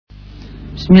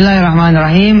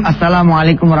Bismillahirrahmanirrahim.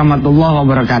 Assalamualaikum warahmatullahi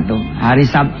wabarakatuh. Hari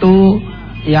Sabtu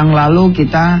yang lalu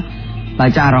kita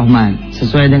baca Ar-Rahman.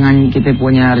 Sesuai dengan kita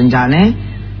punya rencana,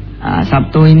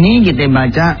 Sabtu ini kita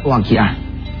baca Waqiah,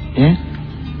 ya.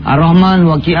 Ar-Rahman,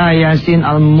 Waqiah, Yasin,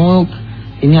 Al-Mulk.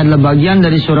 Ini adalah bagian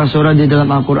dari surah-surah di dalam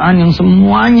Al-Quran yang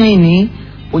semuanya ini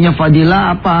punya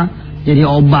fadilah apa? Jadi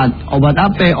obat. Obat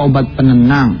apa? Obat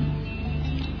penenang.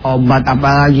 Obat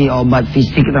apa lagi? Obat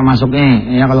fisik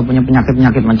termasuknya. Ya, kalau punya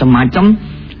penyakit-penyakit macam-macam,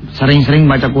 sering-sering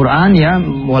baca Quran, ya,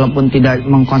 walaupun tidak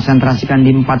mengkonsentrasikan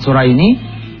di 4 surah ini,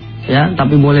 ya,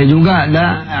 tapi boleh juga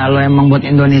ada. Kalau emang buat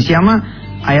Indonesia mah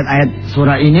ayat-ayat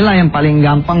surah inilah yang paling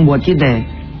gampang buat kita.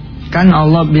 Kan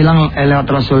Allah bilang lewat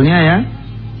Rasulnya, ya,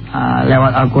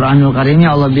 lewat Al-Quranul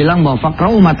Karimnya Allah bilang bahwa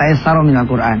faqra'u ma tayassara minal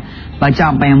Quran.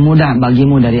 Baca apa yang mudah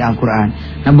bagimu dari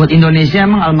Al-Quran. Nah, buat Indonesia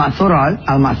emang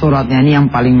Al-Ma'suratnya ini yang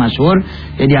paling masyhur.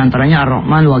 Jadi antaranya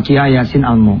Ar-Rahman, Waqiah, Yasin,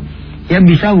 Al-Mulk. Ya,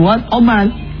 bisa buat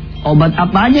obat. Obat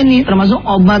apa aja nih? Termasuk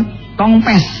obat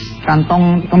kempes,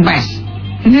 kantong kempes.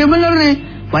 Ini bener nih.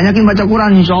 Banyakin baca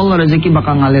Quran, insya Allah rezeki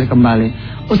bakal ngalir kembali.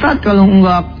 Ustadz, kalau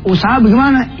enggak usaha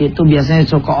bagaimana? Itu biasanya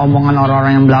suka omongan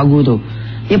orang-orang yang belagu tuh.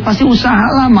 Ya pasti usaha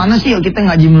lah, mana sih kita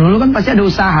ngaji melulu kan pasti ada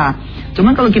usaha.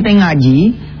 Cuman kalau kita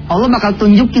ngaji, Allah bakal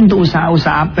tunjukin tuh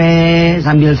usaha-usaha apa,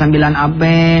 sambil-sambilan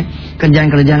apa,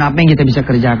 kerjaan-kerjaan apa yang kita bisa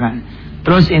kerjakan.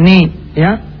 Terus ini,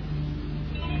 ya,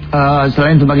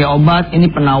 selain sebagai obat, ini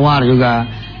penawar juga.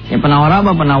 Ya, penawar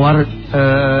apa? Penawar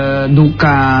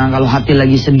duka, kalau hati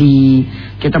lagi sedih.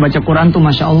 Kita baca Quran tuh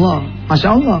Masya Allah, Masya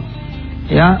Allah.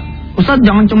 Ya, Ustaz,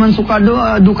 jangan cuma suka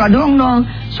duka doang dong.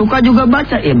 Suka juga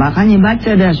baca. Ya makanya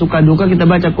baca dah. Suka duka kita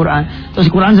baca Quran. Terus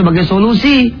Quran sebagai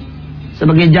solusi,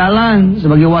 sebagai jalan,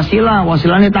 sebagai wasilah.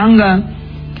 Wasilahnya tangga.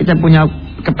 Kita punya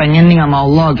kepengen nih sama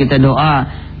Allah, kita doa.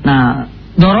 Nah,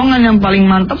 dorongan yang paling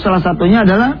mantap salah satunya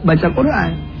adalah baca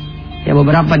Quran. Ya,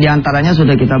 beberapa diantaranya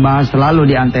sudah kita bahas selalu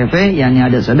di Antv. Yakni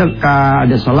ada sedekah,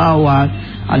 ada sholawat,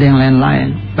 ada yang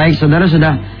lain-lain. Baik, saudara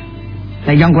sudah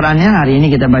pegang Qurannya. Hari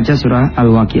ini kita baca surah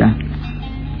Al-Waqiah.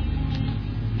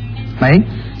 Baik,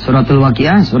 suratul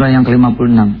Waqiah, surah yang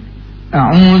ke-56.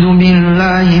 A'udzu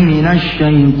billahi minasy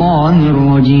syaithanir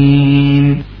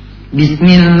rajim.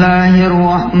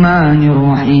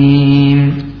 Bismillahirrahmanirrahim.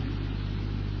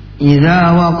 Idza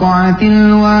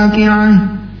waqa'atil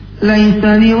waqi'ah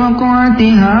laysa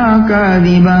liwaqa'atiha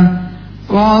kadhibah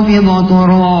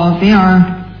khafidatur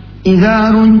rafi'ah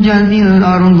idza rujjatil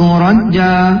ardu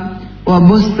rajja wa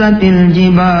bussatil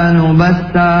jibalu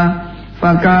bassa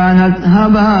fakanat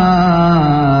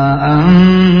haba'an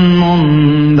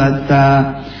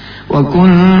munbatta wa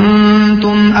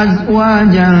kuntum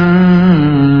azwajan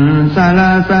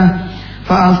salasah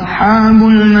fa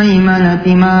ashabul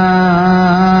maimanati ma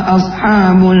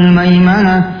ashabul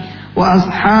maimanah wa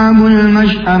ashabul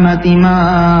mash'amati ma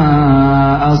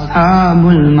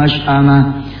ashabul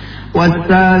mash'amah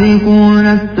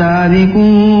was-sabiquna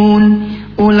as-sabiqun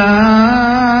أولئك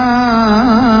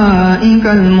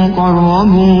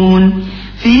المقربون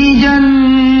في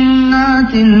جنات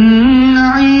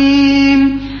النعيم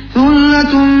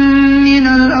ثلة من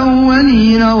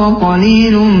الأولين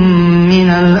وقليل من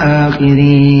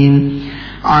الآخرين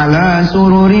على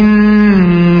سرر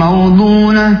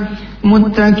موضونة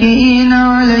متكئين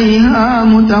عليها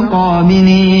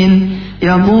متقابلين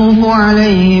يطوف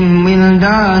عليهم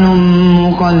ولدان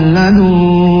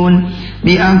مخلدون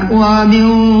بأكواب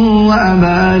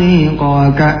وأباريق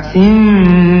وكأس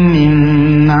من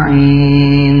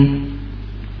معين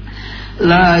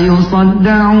لا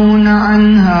يصدعون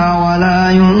عنها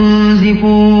ولا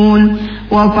ينزفون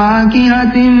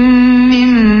وفاكهة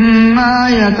مما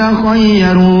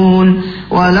يتخيرون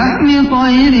ولحم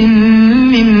طير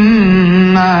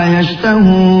مما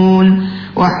يشتهون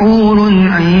وحور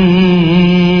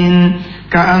عين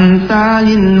كأمثال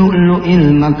اللؤلؤ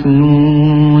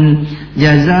المكنون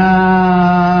جزاء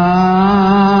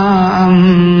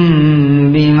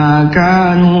بما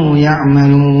كانوا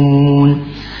يعملون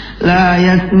لا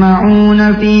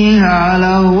يسمعون فيها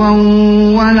لغوا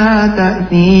ولا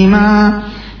تأثيما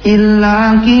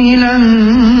إلا قيلا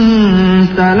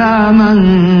سلاما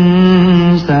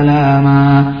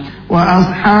سلاما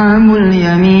وأصحاب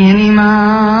اليمين ما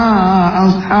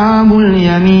أصحاب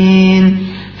اليمين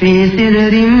في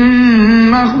سدر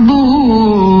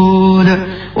مخضود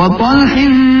وطلح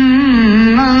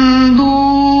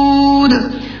منضود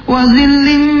وظل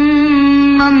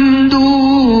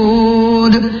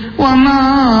ممدود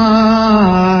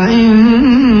وماء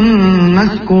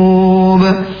مسكوب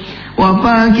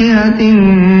وفاكهة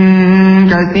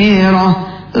كثيرة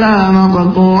لا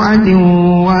مقطوعة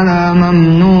ولا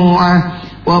ممنوعة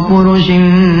وفرش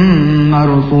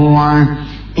مرفوعة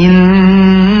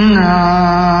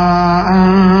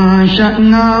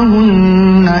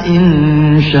أنشأناهن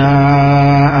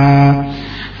إنشاء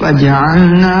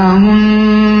فجعلناهن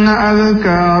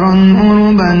أبكارا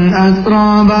عربا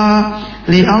أترابا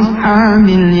لأصحاب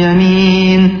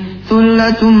اليمين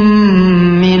ثلة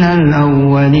من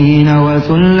الأولين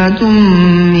وثلة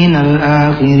من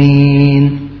الآخرين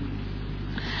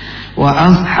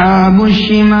وأصحاب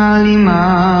الشمال ما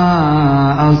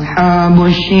أصحاب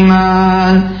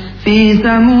الشمال في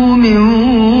سموم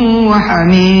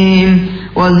وحميم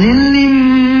وظل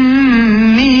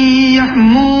من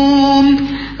يحموم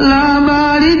لا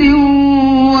بارد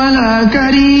ولا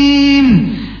كريم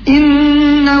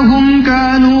إنهم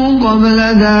كانوا قبل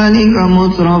ذلك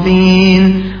مترفين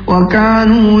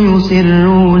وكانوا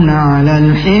يصرون على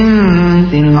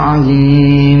الحنث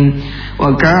العظيم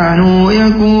وكانوا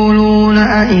يقولون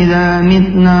أئذا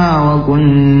متنا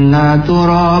وكنا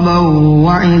ترابا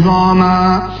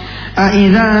وعظاما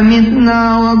أئذا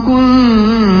متنا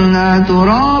وكنا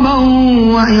ترابا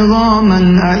وعظاما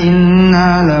أئنا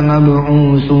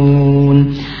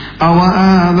لمبعوثون أو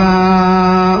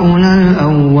آباؤنا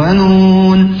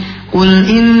الأولون قل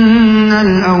إن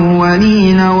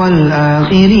الأولين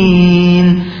والآخرين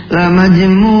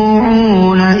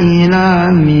لمجموعون إلى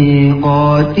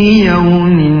ميقات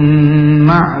يوم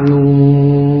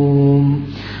معلوم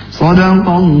صدق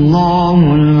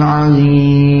Allahul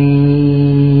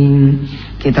Azim.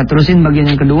 Kita terusin bagian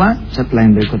yang kedua setelah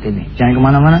yang berikut ini. Jangan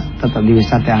kemana-mana, tetap di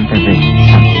Wisata Antv.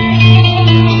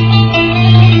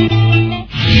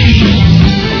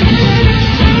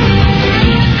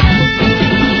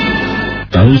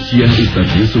 Tausiah Ustaz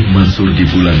Yusuf Mansur di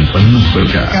bulan penuh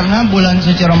berkah. Karena bulan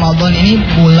suci Ramadan ini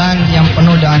bulan yang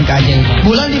penuh dengan keajaiban.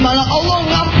 Bulan di mana Allah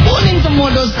ngampunin semua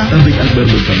dosa. Tablik Akbar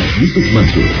bersama Yusuf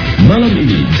Mansur. Malam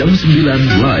ini jam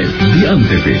 9 live di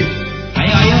Antv.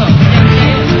 Ayo.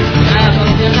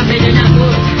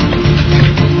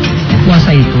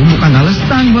 Puasa itu bukan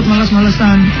alasan buat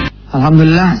malas-malasan.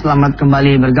 Alhamdulillah selamat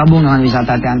kembali bergabung dengan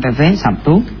Wisata Antv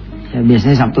Sabtu. Ya,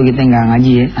 biasanya Sabtu kita nggak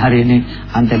ngaji ya. Hari ini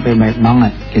Antv baik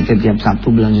banget. Kita tiap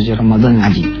Sabtu bulan suci Ramadan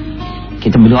ngaji.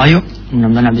 Kita berdoa yuk.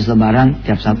 Mudah-mudahan habis Lebaran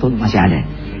tiap Sabtu masih ada.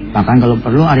 Bahkan kalau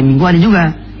perlu hari Minggu ada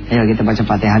juga. Ayo kita baca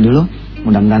Fatihah dulu.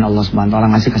 Mudah-mudahan Allah Subhanahu wa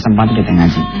taala ngasih kesempatan kita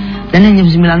ngaji. Dan yang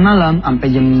jam 9 malam sampai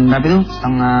jam berapa itu?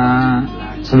 Setengah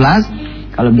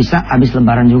 11. Kalau bisa habis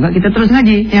Lebaran juga kita terus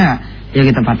ngaji. Ya. Yuk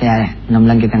kita Fatihah ya.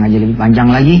 Mudah-mudahan kita ngaji lebih panjang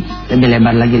lagi, lebih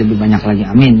lebar lagi, lebih banyak lagi.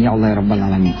 Amin ya Allah ya Rabbal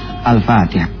alamin.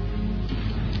 Al-Fatihah.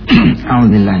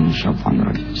 A'udzubillahi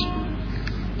minasyaitonir rajim.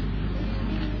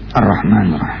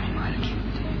 Ar-Rahmanir Rahim.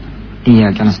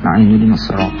 Iyyaka nasta'in ihdinas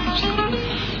siratal mustaqim.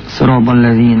 Siratal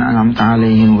ladzina an'amta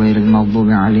 'alaihim ghairil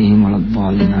maghdubi 'alaihim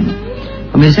waladdallin.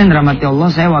 Pemirsa yang dirahmati Allah,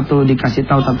 saya waktu dikasih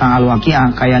tahu tentang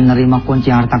Al-Waqi'ah kayak nerima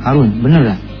kunci harta karun, bener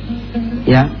gak?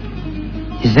 Ya.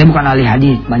 Saya bukan ahli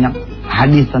hadis, banyak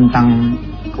hadis tentang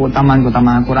keutamaan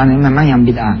Al-Quran ini memang yang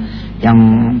bid'ah, yang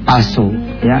palsu,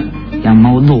 ya, yang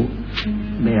maudhu.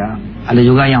 Ya, ada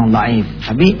juga yang dhaif.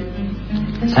 Tapi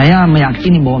saya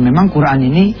meyakini bahwa memang Quran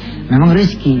ini memang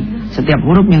rezeki. Setiap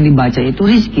huruf yang dibaca itu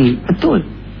rezeki, betul.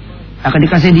 Akan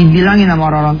dikasih dibilangin sama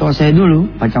orang-orang tua saya dulu,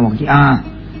 baca Waqi'ah,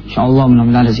 insyaallah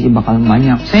mudah-mudahan rezeki bakal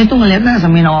banyak. Saya tuh ngelihatnya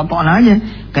sambil nawatona aja,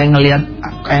 kayak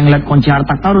ngelihat kunci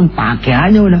harta karun,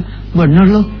 pakai aja udah. Bener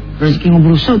loh, rezeki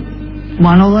ngebrusut.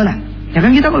 Subhanallah lah. Ya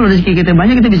kan kita kalau rezeki kita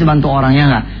banyak kita bisa bantu orangnya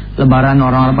enggak? Lebaran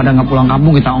orang-orang pada nggak pulang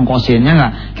kampung kita ongkosin ya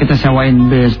nggak, kita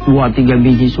sewain bus 2-3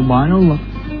 biji, subhanallah.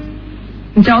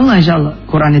 Insya Allah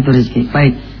Quran itu rezeki.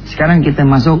 Baik, sekarang kita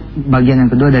masuk bagian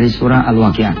yang kedua dari surah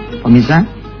Al-Waqi'ah. Pemirsa,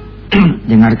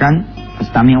 dengarkan,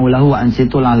 fastami'u lahu wa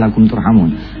ansitu la'allakum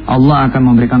turhamun. Allah akan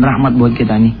memberikan rahmat buat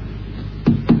kita nih.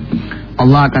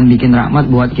 Allah akan bikin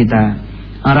rahmat buat kita.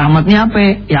 Nah, rahmatnya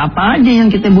apa? Ya apa aja yang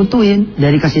kita butuhin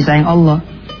dari kasih sayang Allah.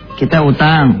 Kita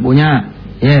utang punya.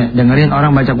 Ya, dengerin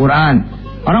orang baca Quran.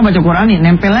 Orang baca Quran nih,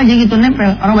 nempel aja gitu,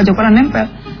 nempel. Orang baca Quran nempel.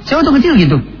 Saya waktu kecil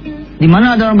gitu. Di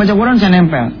mana ada orang baca Quran, saya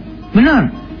nempel. Bener.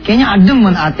 Kayaknya adem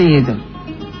buat hati gitu.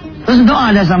 Terus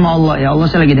doa ada sama Allah. Ya Allah,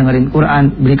 saya lagi dengerin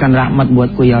Quran. Berikan rahmat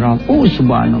buatku ya Rabb. Oh,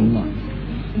 subhanallah.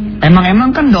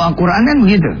 Emang kan doa Quran kan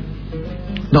begitu.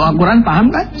 Doa Quran paham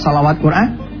kan? Salawat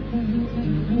Quran.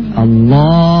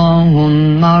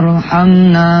 Allahumma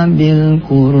arhamna bil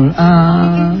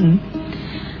Quran.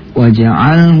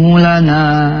 Waj'alhu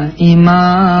lana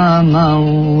imaman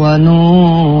wa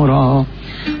nura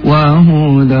wa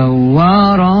hudan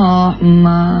wa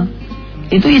rahmah.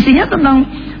 Itu isinya tentang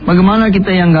bagaimana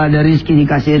kita yang gak ada rizki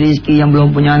dikasih rizki, yang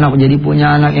belum punya anak jadi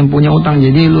punya anak, yang punya utang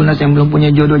jadi lunas, yang belum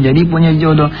punya jodoh jadi punya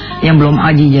jodoh, yang belum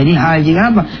haji jadi haji.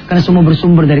 Kenapa? Karena semua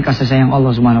bersumber dari kasih sayang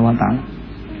Allah Subhanahu wa taala.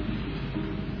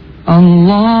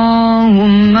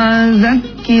 Allahumma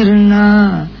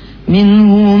zakkirna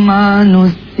minhu ma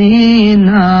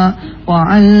nusina wa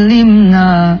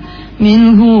 'allimna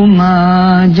minhu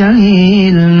ma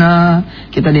jahilna.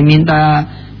 Kita diminta,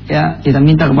 ya, kita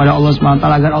minta kepada Allah SWT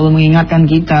agar Allah mengingatkan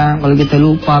kita kalau kita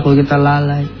lupa, kalau kita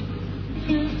lalai.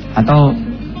 Atau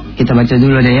kita baca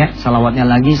dulu deh ya salawatnya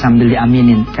lagi sambil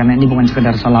diaminin, karena ini bukan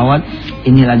sekedar salawat,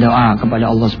 inilah doa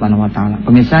kepada Allah SWT.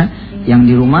 Pemirsa yang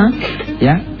di rumah,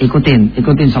 ya,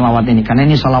 ikutin salawat ini, karena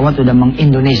ini salawat sudah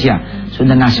meng-Indonesia,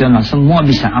 sudah nasional, semua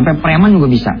bisa, sampai preman juga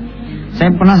bisa.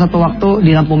 Saya pernah satu waktu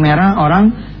di lampu merah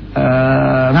orang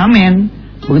ngamen,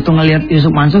 begitu ngelihat Yusuf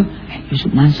Mansur,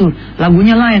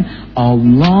 lagunya lain,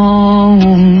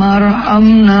 Allahumma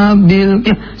arhamna bil.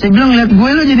 Ya, saya bilang lihat gue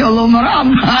lo jadi Allahumma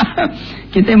arhamna.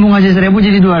 Kita mau ngasih 1.000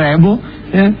 jadi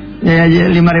 2.000, ya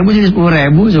 5.000 jadi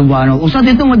 10.000, subhanallah. Ustaz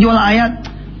itu mau jual ayat,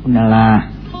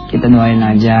 udahlah kita doain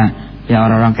aja, ya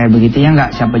orang-orang kayak begitu ya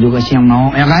nggak, siapa juga sih yang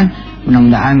mau, ya kan?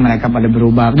 Mudah-mudahan mereka pada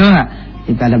berubah, betul nggak?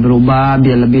 Kita ada berubah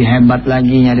biar lebih hebat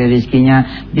lagi nyari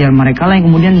rezekinya, biar mereka lah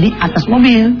yang kemudian di atas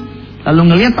mobil. Lalu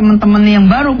ngelihat teman-teman yang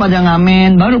baru pada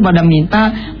ngamen, baru pada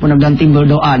minta, mudah-mudahan timbul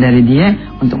doa dari dia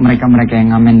untuk mereka-mereka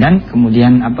yang ngamen dan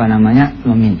kemudian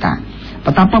meminta.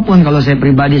 Betapapun kalau saya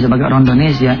pribadi sebagai orang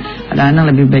Indonesia, kadang-kadang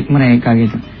lebih baik mereka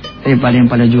gitu daripada yang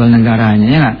pada jual negaranya,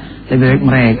 ya nggak? Lebih baik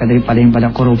mereka daripada yang pada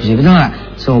korupsi, betul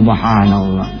nggak?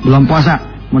 Subhanallah. Belum puasa,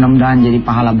 mudah-mudahan jadi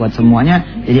pahala buat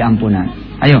semuanya, jadi ampunan.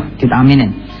 Ayo kita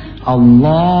aminin.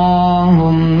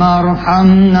 Allahumma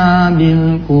arhamna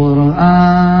bil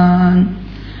Qur'an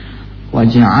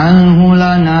waj'alhu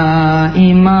lana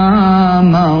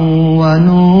imaman wa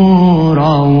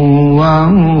nuran wa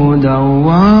hudan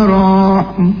wa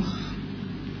rahmah.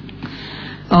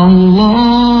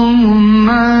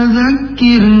 Allahumma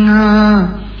zakkirna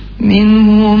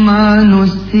minhu ma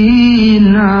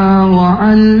nusina wa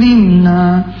 'allimna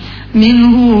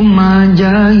minhu ma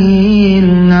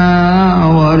jahilna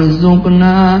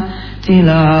warzuqna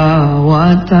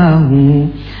tilawatahu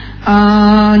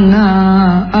ana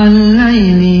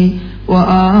al-laili wa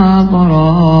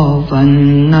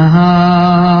atrafan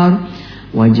nahar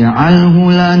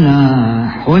waj'alhu lana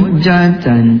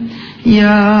hujjatan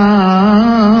ya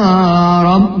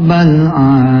rabbal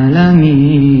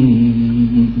alamin.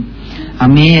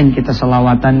 Amin. Kita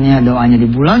selawatannya, doanya di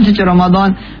bulan suci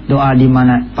Ramadan, doa di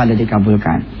mana pada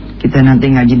dikabulkan. Kita nanti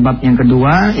ngaji bab yang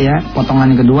kedua, ya,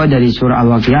 potongan kedua dari surah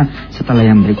Al-Waqiah setelah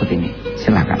yang berikut ini.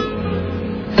 Silakan.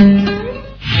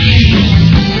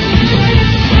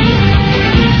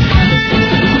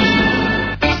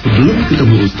 Sebelum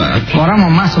ketemu Ustaz, orang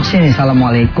mau masuk sini.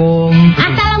 Assalamualaikum.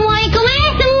 Assalamualaikum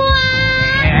semua.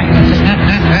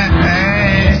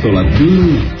 sholat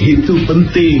dulu, itu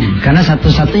penting. Karena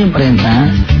satu-satunya perintah,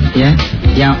 ya,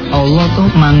 yang Allah tuh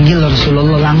manggil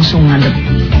Rasulullah langsung ngadep.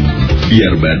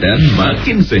 Biar badan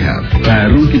makin sehat.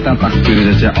 Baru kita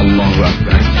takbir saja Allahu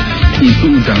Akbar,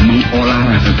 itu udah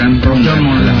mengolahrasakan rongga.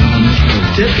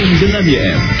 Jatim dengan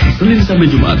YM, Senin sampai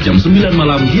Jumat jam 9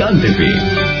 malam di Antv.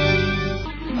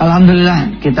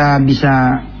 Alhamdulillah kita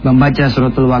bisa membaca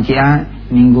suratul Waqiah.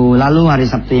 Minggu lalu, hari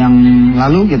Sabtu yang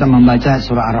lalu kita membaca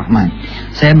surah Ar-Rahman.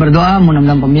 Saya berdoa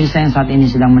mudah-mudahan pemirsa yang saat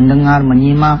ini sedang mendengar,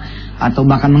 menyimak, atau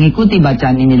bahkan mengikuti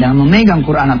bacaan ini dan memegang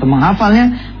Quran atau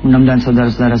menghafalnya, mudah-mudahan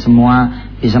saudara-saudara semua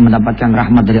bisa mendapatkan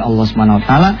rahmat dari Allah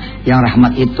SWT, yang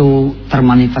rahmat itu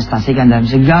termanifestasikan dalam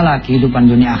segala kehidupan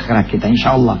dunia akhirat kita,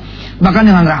 insya Allah. Bahkan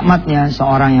dengan rahmatnya,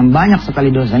 seorang yang banyak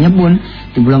sekali dosanya pun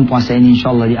di bulan puasa ini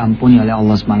insya Allah diampuni oleh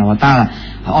Allah SWT.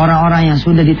 Orang-orang yang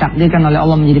sudah ditakdirkan oleh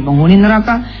Allah menjadi penghuni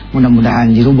neraka,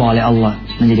 mudah-mudahan dirubah oleh Allah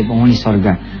menjadi penghuni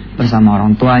surga bersama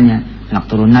orang tuanya, anak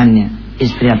turunannya,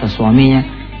 istri atau suaminya,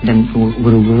 dan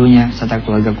guru-gurunya serta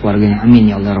keluarga-keluarganya. Amin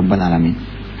ya Allah Rabbal Alamin.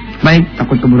 Baik,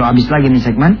 takut keburu habis lagi nih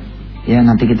segmen. Ya,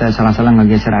 nanti kita salah-salah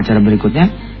ngegeser acara berikutnya.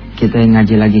 Kita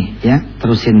ngaji lagi ya,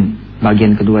 terusin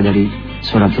bagian kedua dari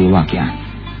suratul Waqiah.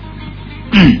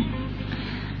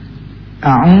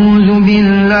 A'udzu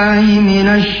billahi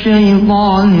minasy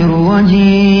syaithanir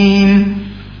rajim.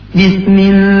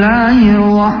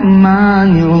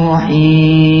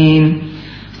 Bismillahirrahmanirrahim.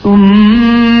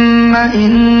 ثم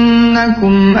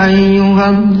إنكم أيها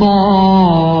الضالون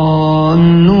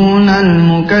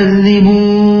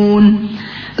المكذبون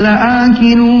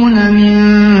لآكلون من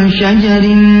شجر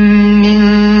من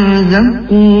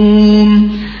زقوم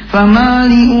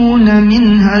فمالئون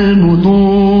منها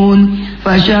البطون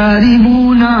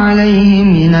فشاربون عليه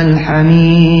من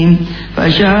الحميم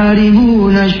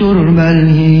فشاربون شرب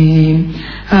الهيم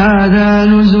هذا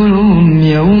نزلهم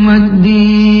يوم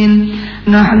الدين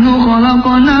نحن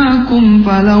خلقناكم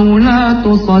فلولا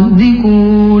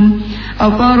تصدقون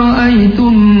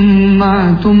أفرأيتم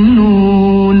ما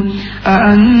تمنون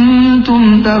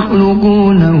أأنتم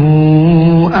تخلقونه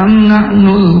أم نحن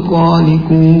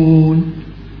الخالقون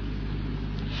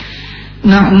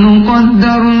نحن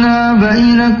قدرنا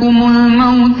بينكم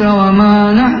الموت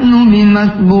وما نحن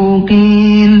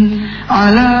بمسبوقين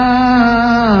على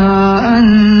أن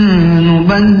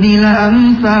نبدل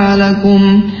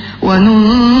أمثالكم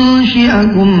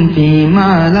وننشئكم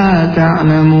فيما لا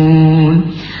تعلمون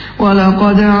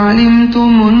ولقد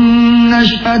علمتم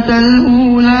النشأة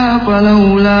الأولى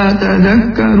فلولا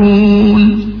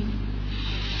تذكرون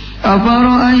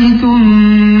أفرأيتم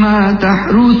ما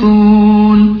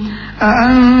تحرثون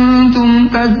أأنتم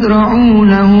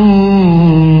تزرعونه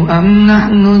أم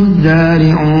نحن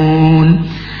الزارعون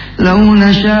لو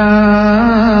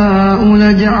نشاء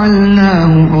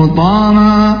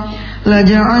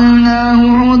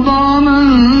لجعلناه حطاما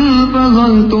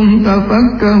فظلتم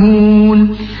تفكهون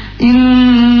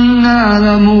إنا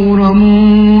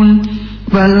لمغرمون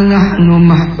بل نحن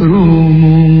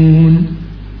محرومون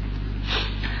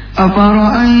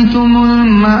أفرأيتم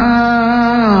الماء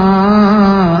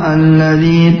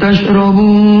الذي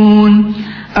تشربون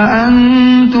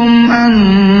أأنتم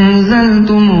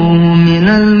أنزلتموه من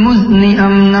المزن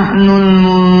أم نحن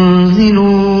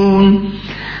المنزلون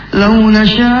لو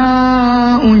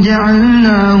نشاء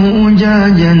جعلناه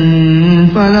أجاجا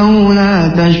فلولا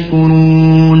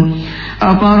تشكرون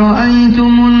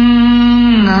أفرأيتم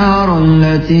النار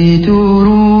التي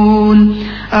تورون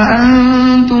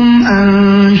أأنتم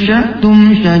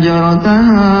أنشأتم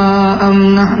شجرتها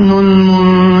أم نحن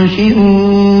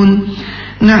المنشئون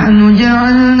نحن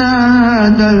جعلناها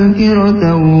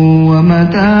تذكرة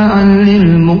ومتاعا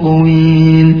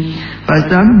للمقوين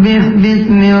فسبح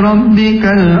باسم ربك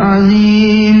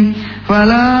العظيم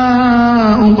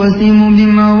فلا أقسم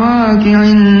بمواقع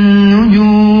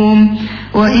النجوم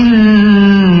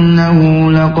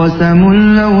وإنه لقسم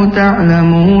لو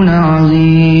تعلمون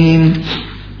عظيم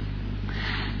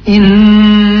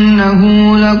إنه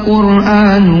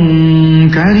لقرآن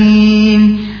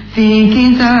كريم في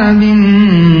كتاب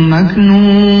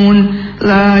مكنون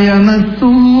لا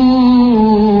يمسه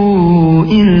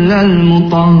إلا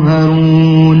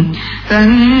المطهرون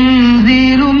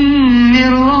تنزيل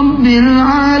من رب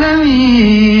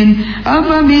العالمين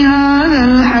أفبهذا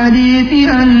الحديث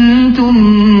أنتم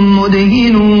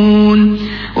مدهنون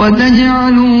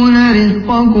وتجعلون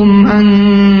رزقكم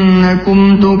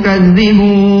أنكم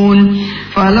تكذبون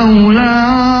فلولا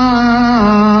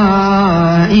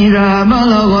إذا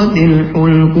بلغت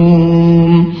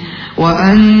الحلقوم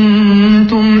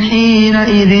وأنتم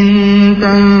حينئذ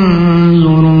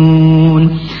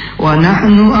تنظرون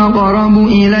ونحن أقرب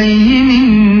إليه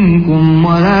منكم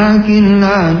ولكن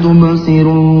لا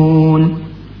تبصرون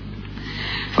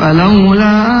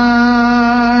فلولا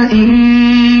إن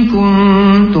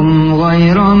كنتم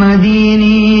غير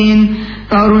مدينين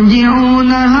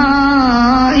ترجعونها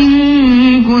إن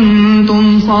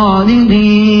كنتم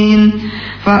صادقين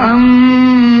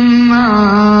فأما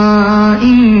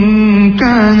إن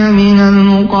كان من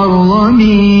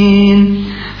المقربين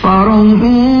فروح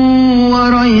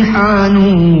وريحان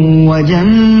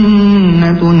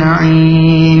وجنة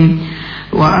نعيم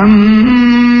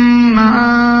وأما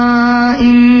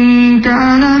إن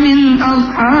كان من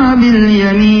أصحاب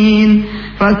اليمين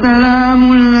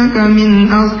فسلام لك من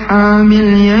أصحاب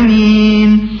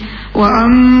اليمين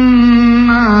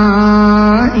وأما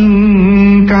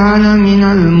إن كان من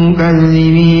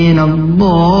المكذبين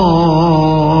الضالين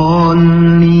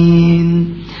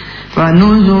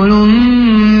فنزل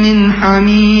من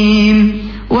حميم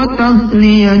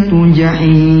وتصلية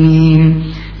جحيم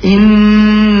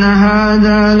إن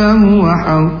هذا لهو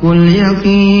حق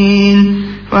اليقين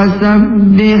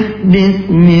فسبح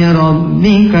باسم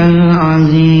ربك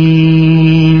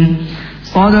العظيم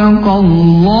صدق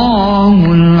الله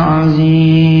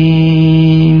العظيم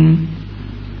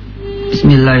بسم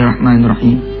الله الرحمن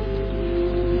الرحيم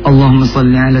اللهم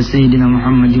صل على سيدنا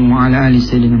محمد وعلى آل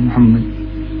سيدنا Muhammad.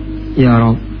 Ya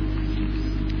Rabb,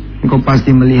 Engkau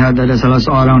pasti melihat ada salah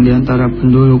seorang di antara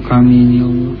penduduk kami ini, ya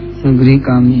Allah, negeri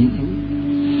kami ini,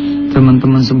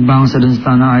 teman-teman sebangsa dan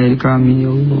setanah air kami,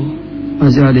 ya Allah,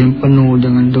 masih ada yang penuh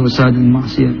dengan dosa dan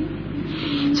maksiat.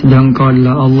 Sedang Engkau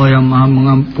adalah Allah yang maha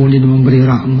mengampuni dan memberi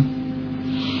rahmat.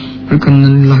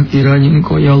 Berkenanlah kiranya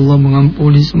Engkau, ya Allah,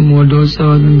 mengampuni semua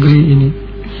dosa negeri ini.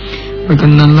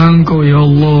 Berkenanlah Engkau, ya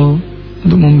Allah,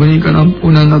 untuk memberikan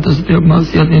ampunan atas setiap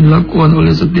maksiat yang dilakukan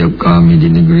oleh setiap kami di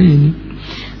negeri ini,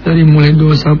 dari mulai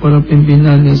dosa para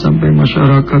pimpinannya sampai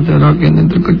masyarakat dan rakyat yang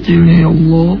terkecilnya, ya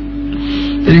Allah,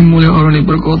 dari mulai orang di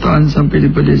perkotaan sampai di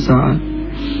pedesaan.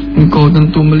 Engkau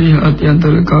tentu melihat di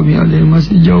antara kami ada yang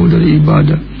masih jauh dari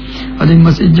ibadah, ada yang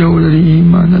masih jauh dari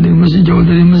iman, ada yang masih jauh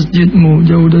dari masjid-Mu,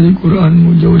 jauh dari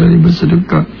Quran-Mu, jauh dari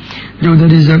bersedekah, jauh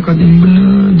dari zakat yang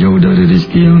benar, jauh dari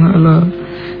rezeki yang halal.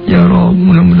 Ya Rabb,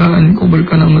 mudah-mudahan Engkau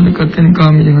berkenan mendekatkan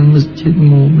kami dengan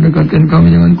masjid-Mu, mendekatkan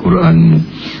kami dengan Quran-Mu,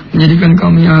 menjadikan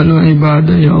kami ahli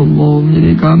ibadah, ya Allah,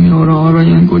 menjadi kami orang-orang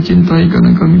yang Engkau cintai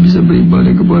karena kami bisa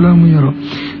beribadah kepada-Mu, ya Rabb.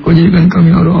 Kau jadikan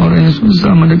kami orang-orang yang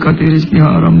susah mendekati rezeki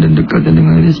haram dan dekat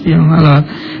dengan rezeki yang halal.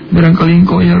 Barangkali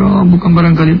Engkau, ya Rabb, bukan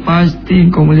barangkali pasti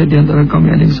Engkau melihat di antara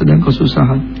kami ada yang sedang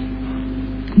kesusahan.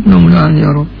 Mudah-mudahan,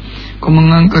 ya Rabb, Kau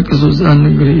mengangkat kesusahan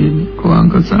negeri ini. Kau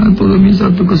angkat satu demi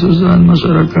satu kesusahan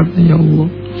masyarakatnya, ya Allah.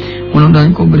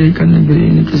 Mudah-mudahan Kau berikan negeri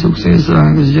ini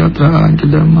kesuksesan, kesejahteraan,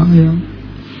 kedamaian.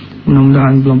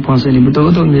 Mudah-mudahan bulan puasa ini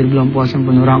betul-betul menjadi bulan puasa yang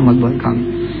penuh rahmat buat kami.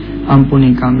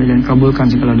 Ampuni kami dan kabulkan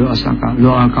segala doa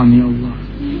kami, ya Allah.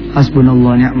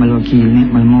 Hasbunallah ni'mal wakil,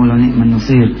 ni'mal maula, ni'mal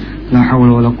nasir. La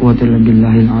hawla wa la quwwata illa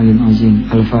billahil aliyyil azim.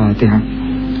 Al-Fatihah.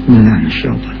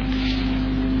 Bismillahirrahmanirrahim.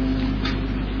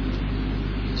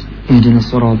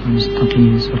 Ihdinas siratal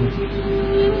mustaqim, siratal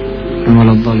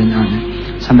ladzina.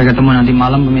 Sampai ketemu nanti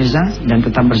malam pemirsa, dan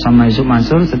tetap bersama Yusuf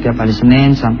Mansur setiap hari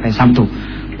Senin sampai Sabtu.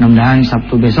 Mudah-mudahan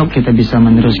Sabtu besok kita bisa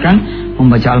meneruskan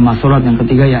membaca Al-Mahsurat yang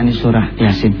ketiga, yakni surah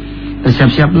Yasin.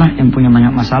 Bersiap-siaplah yang punya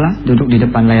banyak masalah, duduk di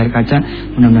depan layar kaca.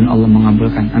 Mudah-mudahan Allah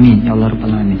mengabulkan. Amin ya Allah rabbal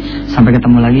alamin. Sampai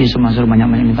ketemu lagi Yusuf Mansur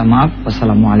banyak-banyak minta maaf.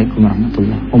 Wassalamualaikum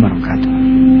warahmatullahi wabarakatuh.